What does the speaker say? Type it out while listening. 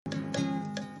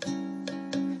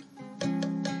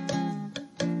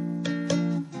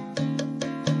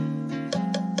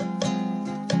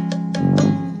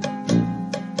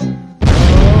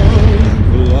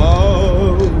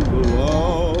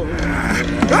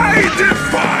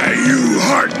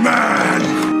heart, man.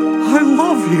 I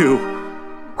love you.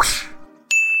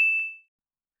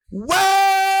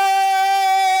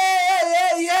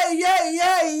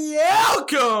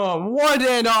 Welcome, one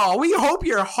and all. We hope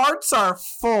your hearts are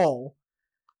full.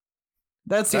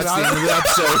 That's the end of the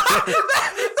episode.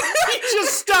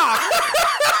 Just stop.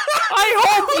 I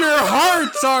hope your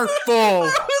hearts are full. I was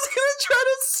going to try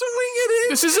to swing it in.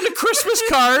 This isn't a Christmas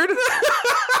card.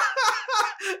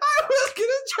 I was going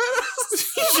to try to...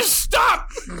 Just stop.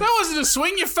 That wasn't a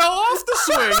swing. You fell off the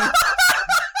swing.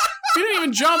 You didn't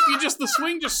even jump. The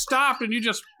swing just stopped and you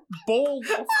just bowled.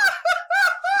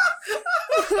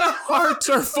 Hearts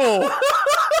are full. You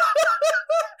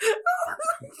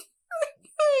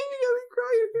got me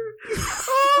crying here.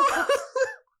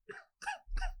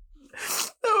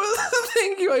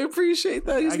 Thank you. I appreciate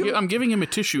that. I'm giving him a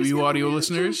tissue, you audio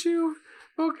listeners. Tissue.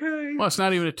 Okay. Well, it's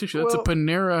not even a tissue. That's a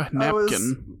Panera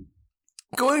napkin.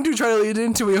 Going to try to lead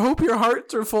into we hope your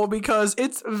hearts are full because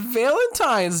it's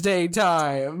Valentine's Day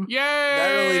time. Yay!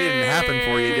 That really didn't happen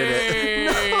for you, did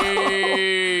it?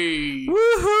 No.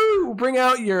 Woohoo! Bring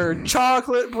out your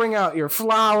chocolate, bring out your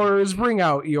flowers, bring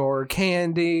out your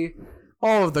candy,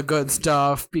 all of the good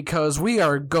stuff because we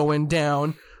are going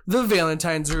down the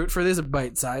Valentine's route for this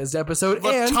bite-sized episode.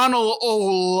 The Tunnel of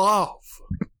Love.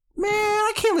 Man,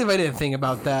 I can't believe I didn't think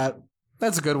about that.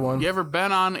 That's a good one. You ever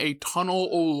been on a Tunnel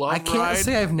of Love ride? I can't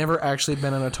say I've never actually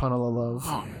been on a Tunnel of Love.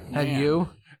 Oh, have you?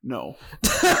 No.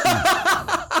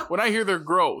 When I hear they're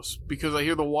gross, because I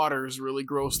hear the water is really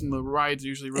gross and the ride's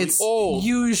usually really old.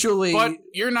 Usually. But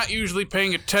you're not usually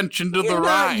paying attention to the ride. You're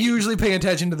not usually paying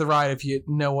attention to the ride if you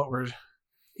know what we're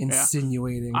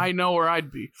insinuating. I know where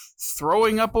I'd be.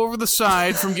 Throwing up over the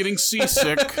side from getting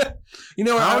seasick. You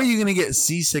know, how are you going to get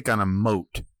seasick on a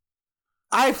moat?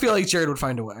 I feel like Jared would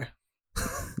find a way.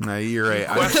 No, you're right.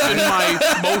 Question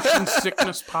my motion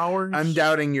sickness powers. I'm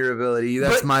doubting your ability.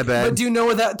 That's my bad. But do you know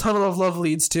where that Tunnel of Love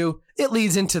leads to? It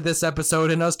leads into this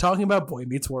episode and us talking about Boy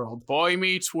Meets World. Boy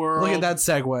Meets World. Look at that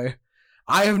segue.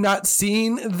 I have not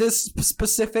seen this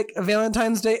specific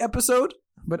Valentine's Day episode,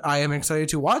 but I am excited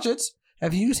to watch it.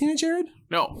 Have you seen it, Jared?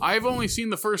 No, I've only seen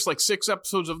the first 6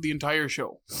 episodes of the entire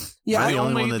show. Yeah, the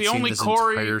only one that's seen this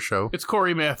entire show. It's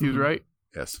Corey Matthews, right?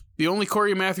 Yes. The only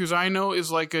Corey Matthews I know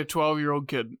is like a 12-year-old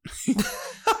kid.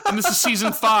 And this is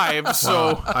season 5,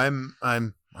 so I'm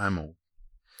old.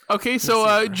 Okay,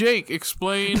 so Jake,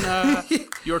 explain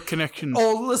your connection.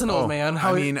 Oh, listen, old man.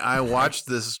 I watched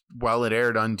this while it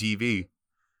aired on TV.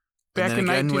 Back in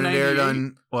 1998. When it aired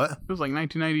on what? It was like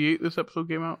 1998 this episode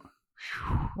came out.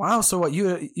 Wow, so what you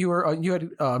had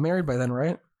married by then,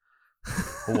 right?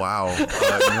 Wow.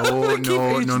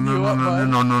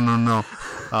 No.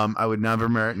 I would never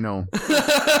marry. No.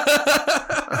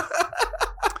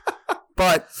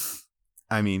 But,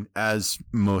 as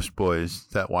most boys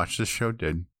that watch this show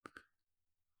did,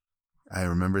 I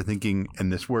remember thinking,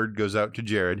 and this word goes out to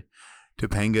Jared,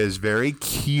 Topanga is very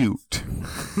cute.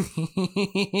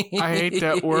 I hate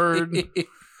that word.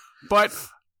 But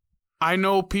I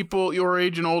know people your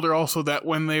age and older also that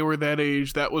when they were that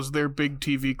age, that was their big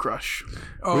TV crush.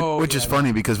 Which is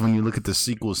funny because when you look at the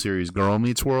sequel series, Girl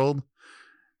Meets World,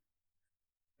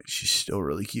 she's still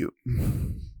really cute.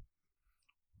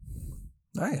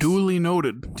 Nice. Duly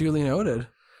noted. Do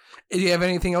you have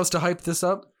anything else to hype this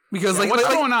up? Because what's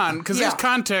going on? Because there's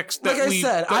context that we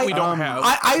don't have.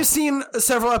 I've seen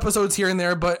several episodes here and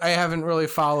there, but I haven't really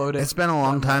followed it. It's been a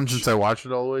long time since I watched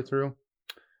it all the way through.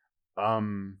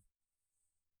 From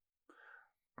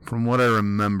what I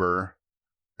remember,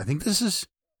 I think this is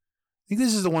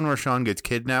the one where Sean gets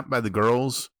kidnapped by the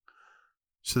girls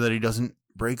so that he doesn't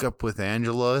break up with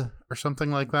Angela or something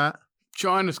like that.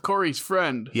 Sean is Corey's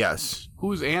friend. Yes.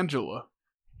 Who's Angela?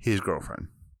 His girlfriend.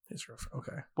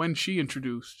 Okay. When's she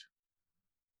introduced?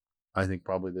 I think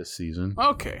probably this season.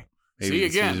 Okay. Maybe see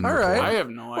again. All right. I have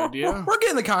no idea. We're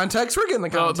getting the context.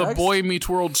 The Boy Meets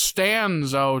World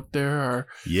stands out there are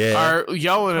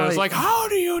yelling at us like, how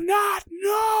do you not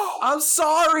know? I'm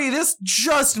sorry. This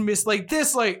just missed.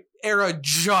 This era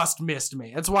just missed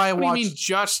me. That's why I watched. What do you mean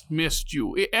just missed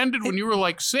you? It ended when you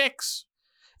were 6.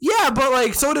 Yeah,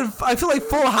 but so did I feel like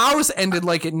Full House ended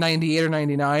at 98 or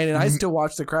 99, and I still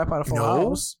watched the crap out of Full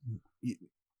House. Yeah.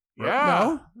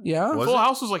 No? Yeah. Full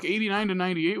House was 89 to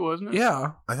 98, wasn't it?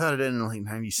 Yeah. I thought it ended in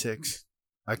 96.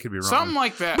 I could be wrong. Something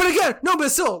like that. But again, no, but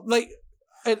still, I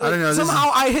don't know.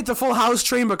 Somehow I hit the Full House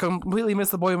train, but completely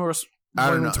missed the Boy Meets World. I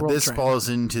don't know. This train falls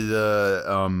into the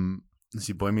let's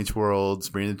see, Boy Meets World,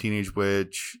 Sabrina the Teenage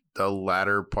Witch, the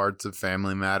latter parts of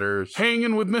Family Matters.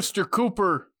 Hanging with Mr.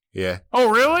 Cooper. Yeah. Oh,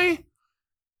 really?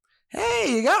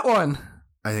 Hey, you got one.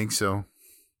 I think so.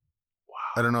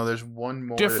 I don't know. There's one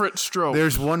more. Different Stroke.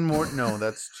 There's one more. No,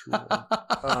 that's two.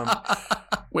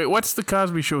 Wait, what's the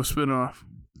Cosby Show spinoff?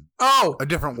 Oh, A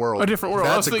Different World. A Different World.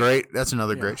 That's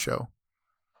another great show.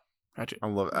 Gotcha. I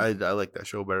love it. I like that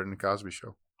show better than the Cosby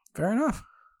Show. fair enough.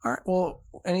 All right. Well,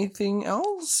 anything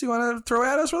else you want to throw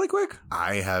at us really quick?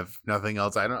 I have nothing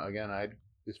else.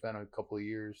 It's been a couple of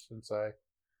years since I.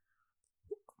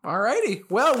 All righty.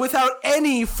 Well, without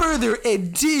any further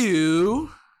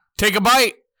ado, Take a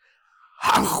bite.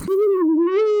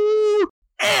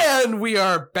 and we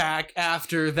are back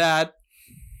after that.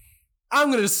 I'm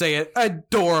going to say it,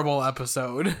 adorable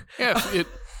episode. Yes, it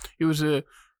was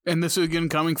and this is again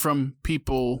coming from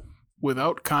people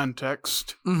without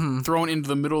context, thrown into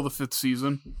the middle of the 5th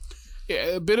season. Yeah,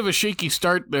 a bit of a shaky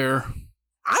start there.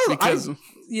 I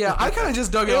kind of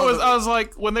just dug it. I was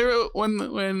like, when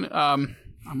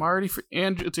I'm already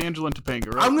it's Angela and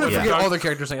Topanga, right? I'm going to forget all the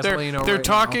characters' names. They're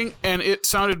talking, and it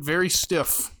sounded very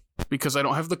stiff because I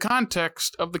don't have the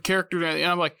context of the character. And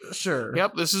I'm like, sure.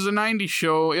 Yep, this is a 90s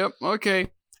show. Yep, okay.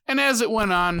 And as it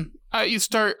went on, I was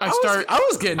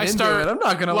getting into it. I'm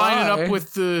not going to lie. Lining up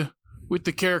with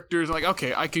the characters. Like,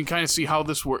 okay, I can kind of see how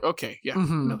this works. Okay, yeah.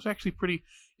 It was actually pretty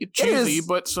cheesy,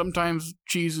 but sometimes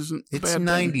cheese isn't It's bad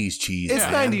 90s cheese. It's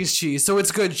 90s cheese, so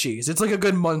it's good cheese. It's like a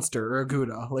good Munster or a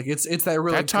Gouda. Like it's that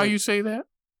really. That's how you say that?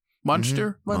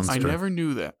 Munster? Munster. I never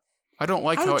knew that. I don't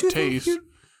like how it tastes.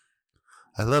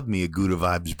 I love me a Gouda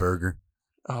Vibes burger.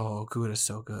 Oh, Gouda's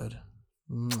so good.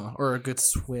 Or a good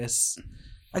Swiss.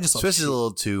 I just love Swiss cheese. is a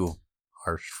little too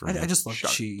harsh for me. I just love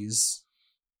cheese.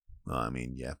 Well, I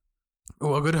mean, yeah.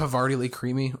 Oh, a good Havarti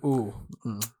creamy. Ooh.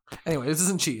 Anyway, this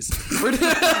isn't cheese. We're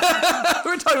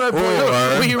talking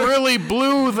about We really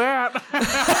blew that.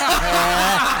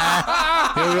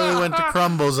 It really went to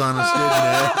crumbles on us, didn't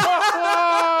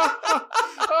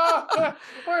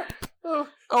it?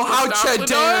 Oh, how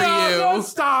dare you? No,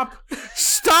 stop.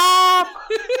 Stop!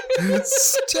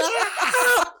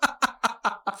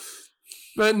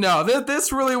 But no,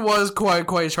 this really was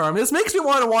quite charming. This makes me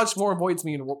want to watch more Boy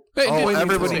Meets World.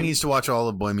 Everybody needs to watch all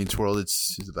of Boy Meets World.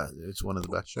 It's one of the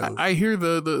best shows. I hear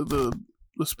the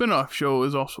spinoff show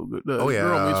is also good. Oh, yeah.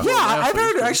 Girl Meets World I've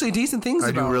heard is actually decent things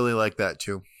about it. I do really like that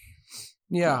too.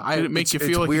 Yeah, Did it make you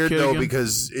feel like weird a kid though again?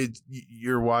 because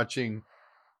you're watching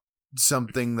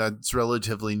something that's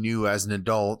relatively new as an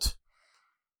adult.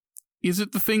 Is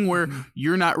it the thing where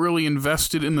you're not really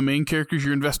invested in the main characters?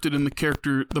 You're invested in the main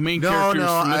characters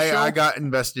from the show? I got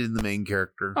invested in the main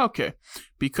character. Okay.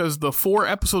 Because the 4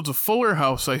 episodes of Fuller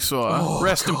House I saw,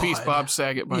 rest in peace, Bob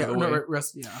Saget, by the way.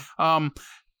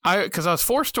 Because I was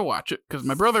forced to watch it because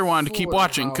my brother wanted to keep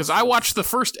watching. Because I watched the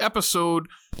first episode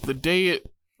the day it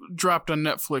dropped on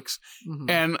Netflix.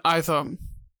 And I thought,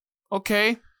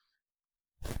 okay,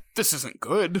 this isn't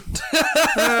good,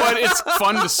 but it's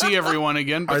fun to see everyone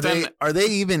again. But are they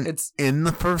even in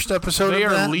the first episode? They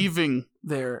of are that? leaving.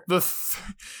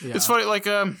 It's funny, like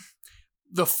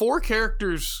the 4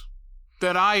 characters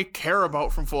that I care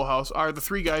about from Full House are the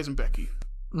 3 guys and Becky.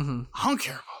 I don't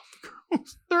care about the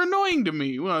girls. They're annoying to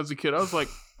me. When I was a kid, I was like,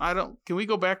 can we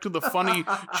go back to the funny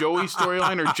Joey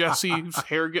storyline or Jesse's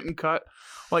hair getting cut?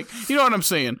 Like, you know what I'm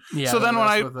saying? Yeah. So then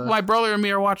when my brother and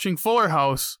me are watching Fuller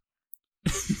House.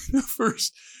 the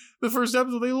first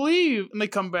episode they leave and they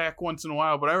come back once in a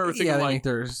while, but I remember thinking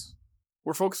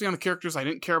we're focusing on the characters I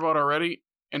didn't care about already,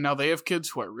 and now they have kids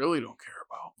who I really don't care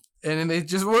about, and they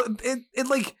just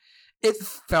it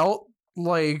felt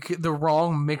like the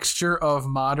wrong mixture of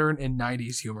modern and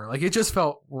 90s humor. Like it just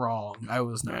felt wrong. I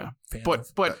was not a fan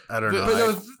but I don't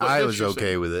know. I was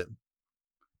okay with it.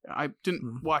 I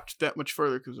didn't watch that much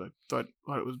further because I thought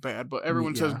it was bad, but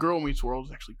everyone says Girl Meets World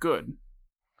is actually good.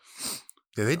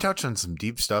 Yeah, they touch on some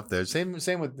deep stuff there. Same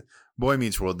with Boy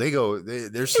Meets World.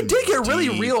 There's some it did get really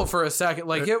real for a second.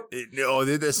 Like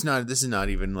this is not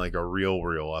even like a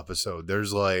real episode.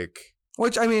 There's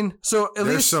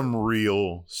there's some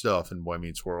real stuff in Boy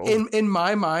Meets World. In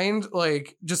my mind,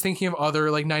 like just thinking of other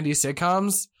like 90s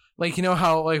sitcoms, like you know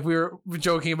how like we were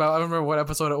joking about, I don't remember what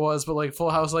episode it was, but like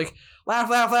Full House, like laugh,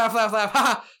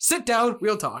 ha, sit down,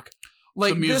 we'll talk.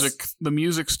 Like the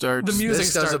music starts.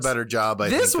 This does a better job.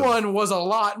 This one was a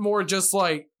lot more just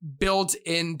like built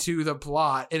into the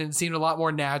plot, and it seemed a lot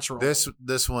more natural. This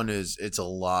one it's a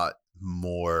lot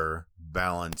more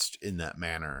balanced in that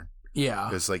manner. Yeah,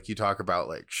 because like you talk about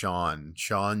like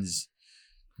Sean's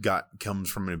comes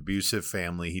from an abusive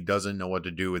family. He doesn't know what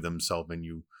to do with himself, and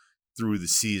you through the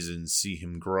seasons see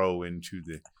him grow into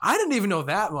the. I didn't even know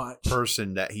that much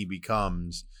person that he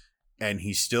becomes. And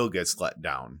he still gets let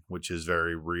down, which is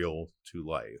very real to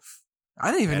life.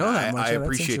 I didn't even know that much. I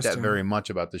appreciate that very much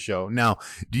about the show. Now,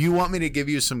 do you want me to give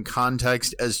you some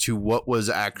context as to what was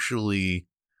actually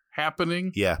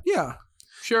happening? Yeah. Yeah.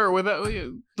 Sure, with that,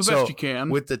 the best you can.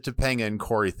 With the Topanga and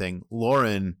Corey thing,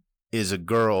 Lauren is a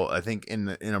girl. I think in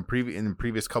the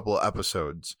previous couple of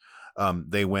episodes,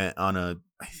 they went on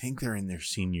I think they're in their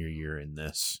senior year in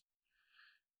this.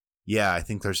 Yeah, I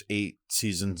think there's 8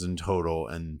 seasons in total,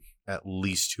 and at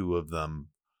least 2 of them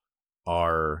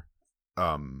are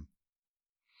in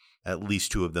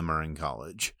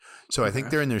college. So I think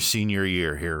they're in their senior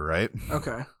year here, right?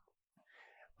 Okay.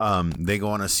 They go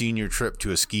on a senior trip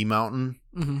to a ski mountain,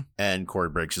 and Corey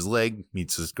breaks his leg,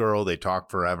 meets this girl. They talk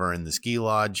forever in the ski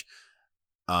lodge.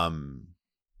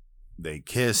 They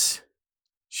kiss.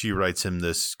 She writes him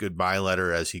this goodbye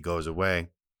letter as he goes away.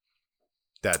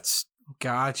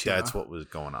 Gotcha. That's what was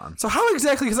going on. So how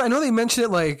exactly, because I know they mentioned it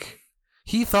like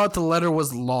he thought the letter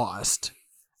was lost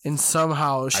and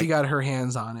somehow she got her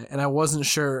hands on it, and I wasn't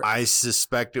sure. I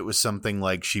suspect it was something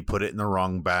like she put it in the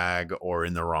wrong bag or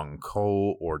in the wrong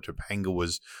coat, or Topanga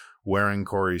was wearing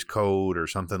Corey's coat or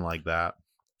something like that.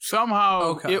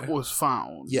 Somehow it was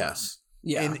found. Yes.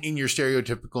 Yeah. In your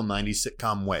stereotypical 90s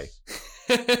sitcom way.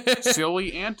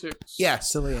 Silly antics. Yeah,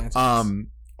 silly antics.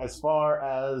 As far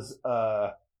as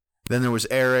then there was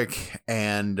Eric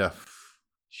and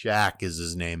Jack is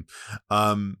his name.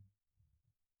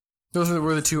 Those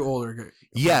were the 2 older guys.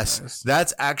 Yes,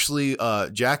 that's actually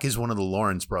Jack is one of the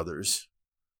Lawrence brothers.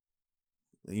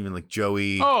 Even like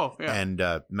Joey and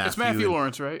Matthew. It's Matthew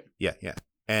Lawrence, right? Yeah.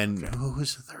 And who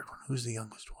was the third one? Who's the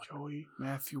youngest one? Joey,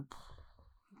 Matthew.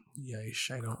 Yeesh,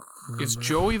 I don't remember. Is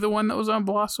Joey the one that was on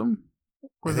Blossom?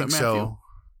 Or I think Matthew? so.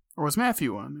 Or was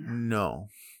Matthew on there? No.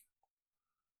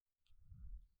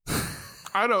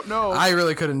 I don't know. I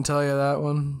really couldn't tell you that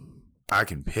one. I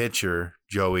can picture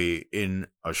Joey in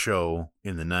a show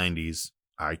in the 90s.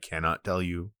 I cannot tell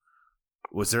you.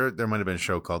 Was there might have been a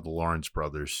show called The Lawrence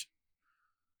Brothers.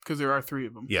 Because there are 3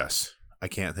 of them. Yes. I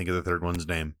can't think of the third one's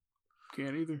name.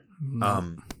 Can't either.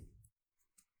 No.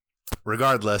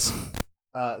 Regardless,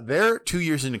 they're 2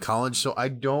 years into college, so I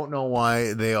don't know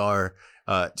why they are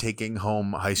taking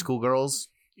home high school girls.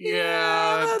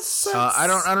 Yeah, that's I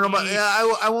don't know about.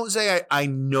 I won't say I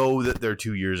know that they're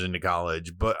 2 years into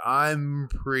college, but I'm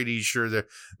pretty sure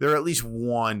they're at least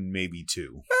 1, maybe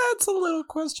 2. That's a little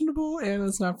questionable, and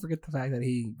let's not forget the fact that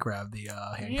he grabbed the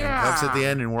handcuffs at the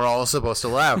end, and we're all supposed to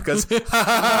laugh because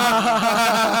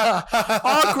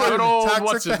awkward old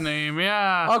what's his name?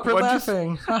 Yeah, awkward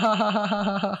laughing.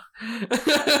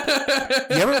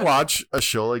 You ever watch a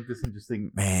show like this and just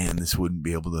think, man, this wouldn't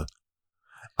be able to.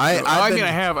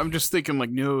 I'm just thinking like,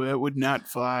 no, that would not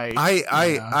fly.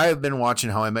 I've been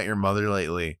watching How I Met Your Mother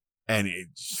lately, and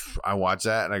I watch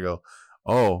that and I go,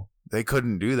 oh, they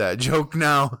couldn't do that joke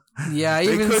now. Yeah,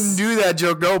 they couldn't do that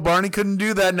joke. No, Barney couldn't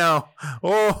do that now.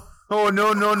 Oh no.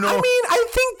 I mean, I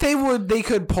think they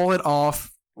could pull it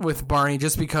off with Barney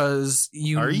just because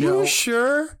you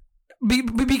sure?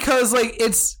 Because like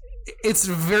it's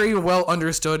very well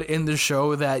understood in the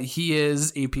show that he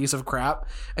is a piece of crap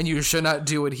and you should not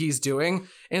do what he's doing.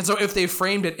 And so if they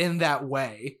framed it in that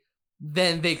way,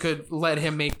 then they could let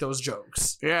him make those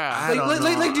jokes. Yeah. Do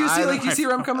you see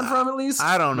where I'm coming from at least?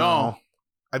 I don't know.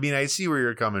 I mean, I see where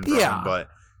you're coming from, but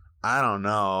I don't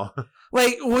know.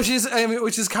 Which is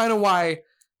kind of why,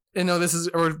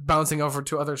 we're bouncing over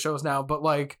to other shows now, but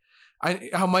like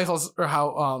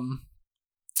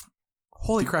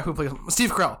holy crap, who plays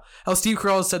Steve Carell? How Steve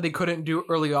Carell said they couldn't do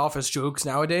early Office jokes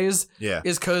nowadays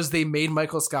is because they made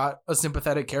Michael Scott a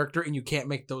sympathetic character, and you can't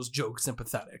make those jokes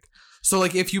sympathetic. So,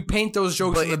 like, if you paint those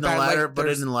jokes in the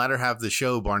latter half of the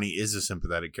show, Barney is a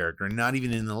sympathetic character, and not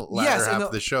even in the latter half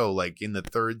of the show, like in the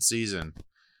 3rd season.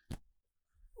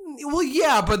 Well,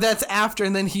 yeah, but that's after,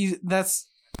 and then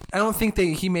I don't think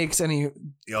he makes any.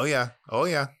 Oh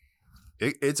yeah.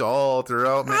 It's all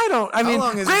throughout. Man. How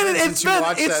long has it's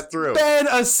been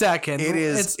a second. It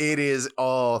is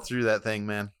all through that thing,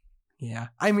 man. Yeah,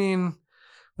 I mean,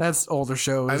 that's older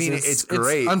shows. I mean, it's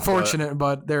great. It's unfortunate,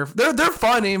 but they're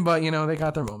funny. But they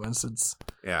got their moments. It's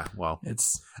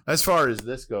as far as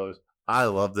this goes, I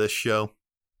love this show.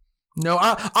 No,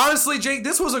 honestly, Jake,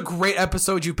 this was a great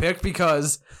episode you picked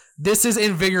because this is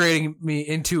invigorating me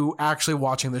into actually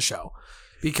watching the show.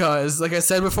 Because, like I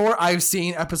said before, I've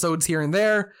seen episodes here and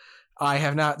there. I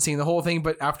have not seen the whole thing,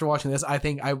 but after watching this, I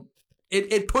think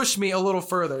it pushed me a little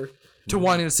further to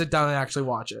wanting to sit down and actually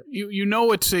watch it.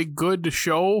 It's a good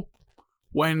show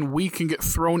when we can get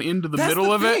thrown into the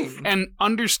middle of it and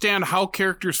understand how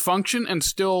characters function and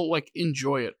still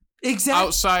enjoy it. Exactly.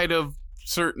 Outside of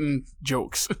certain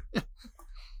jokes.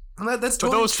 That's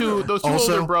totally those two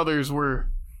older brothers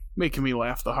were making me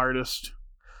laugh the hardest.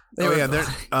 They're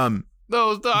Jack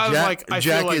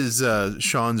like is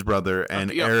Sean's brother,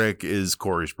 and Eric is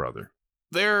Corey's brother.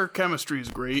 Their chemistry is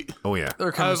great. Oh yeah, I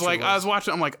was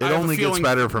watching. I'm like, it only gets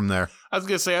better from there. I was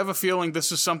gonna say, I have a feeling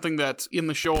this is something that's in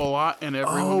the show a lot, and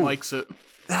everyone likes it.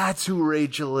 That's who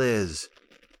Rachel is.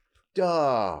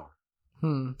 Duh.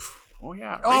 Oh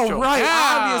yeah. Rachel. Oh right,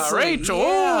 yeah, obviously. Rachel.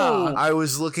 Yeah. I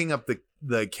was looking up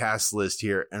the cast list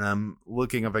here, and I'm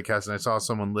looking up a cast, and I saw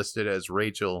someone listed as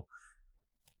Rachel,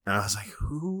 and I was like,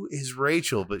 "Who is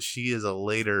Rachel?" But she is a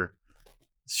later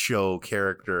show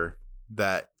character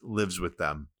that lives with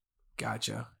them.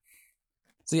 Gotcha.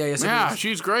 So yeah,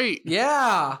 she's great.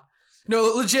 Yeah. No,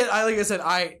 legit. Like I said,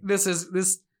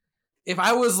 this. If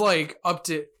I was like up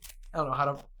to, I don't know how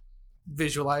to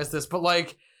visualize this, but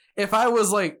like if I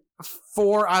was like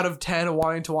 4 out of 10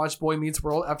 wanting to watch Boy Meets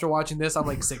World after watching this, I'm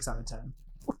like 6 out of 10.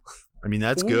 I mean,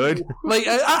 that's good. Like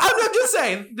I'm just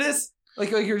saying this.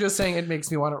 Like you're just saying, it makes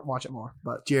me want to watch it more.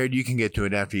 But Jared, you can get to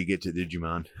it after you get to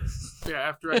Digimon. Yeah,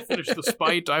 after I finish the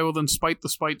spite, I will then spite the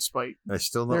spite. I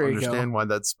still don't understand why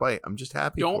that's spite. I'm just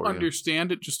happy. Don't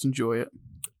understand it, just enjoy it.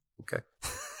 Okay.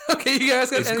 Okay, you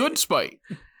guys got it's good spite.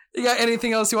 You got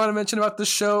anything else you want to mention about the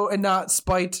show and not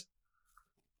spite?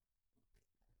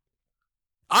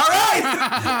 All right.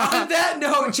 On that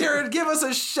note, Jared, give us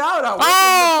a shout out.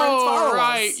 All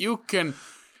right, you can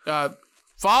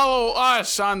follow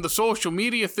us on the social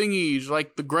media thingies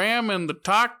like the Gram and the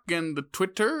Talk and the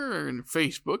Twitter and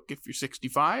Facebook if you're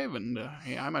 65. And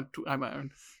hey, I'm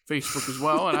on Facebook as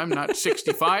well, and I'm not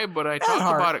 65, but I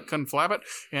talk about it, conflab it.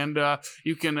 And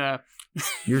you can.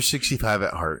 You're 65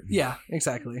 at heart. Yeah,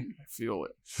 exactly. I feel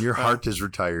it. Your heart is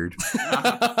retired.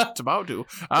 It's about to.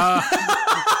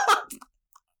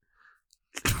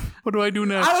 What do I do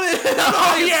next?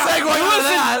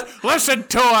 Listen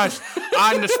to us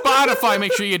on the Spotify.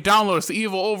 Make sure you download us, the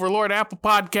Evil Overlord Apple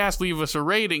Podcast. Leave us a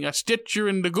rating, a Stitcher,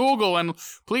 and the Google. And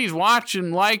please watch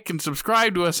and like and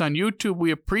subscribe to us on YouTube.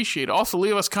 We appreciate it. Also,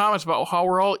 leave us comments about how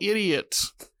we're all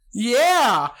idiots.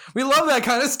 Yeah, we love that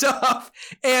kind of stuff.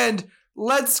 And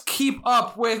let's keep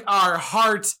up with our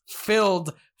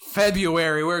heart-filled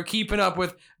February. We're keeping up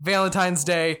with Valentine's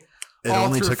Day. It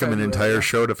only took him an entire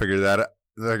show to figure that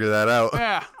out.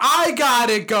 Yeah. I got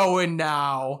it going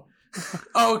now.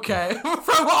 Okay.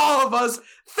 From all of us,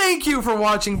 thank you for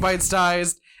watching Bite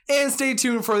Sized, and stay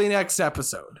tuned for the next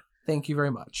episode. Thank you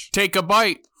very much. Take a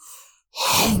bite.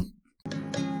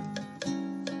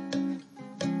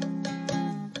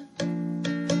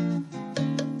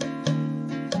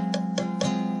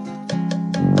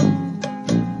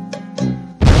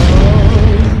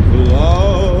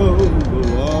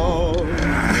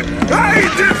 I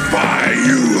defy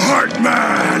you,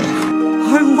 Heartman!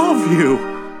 I love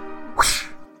you.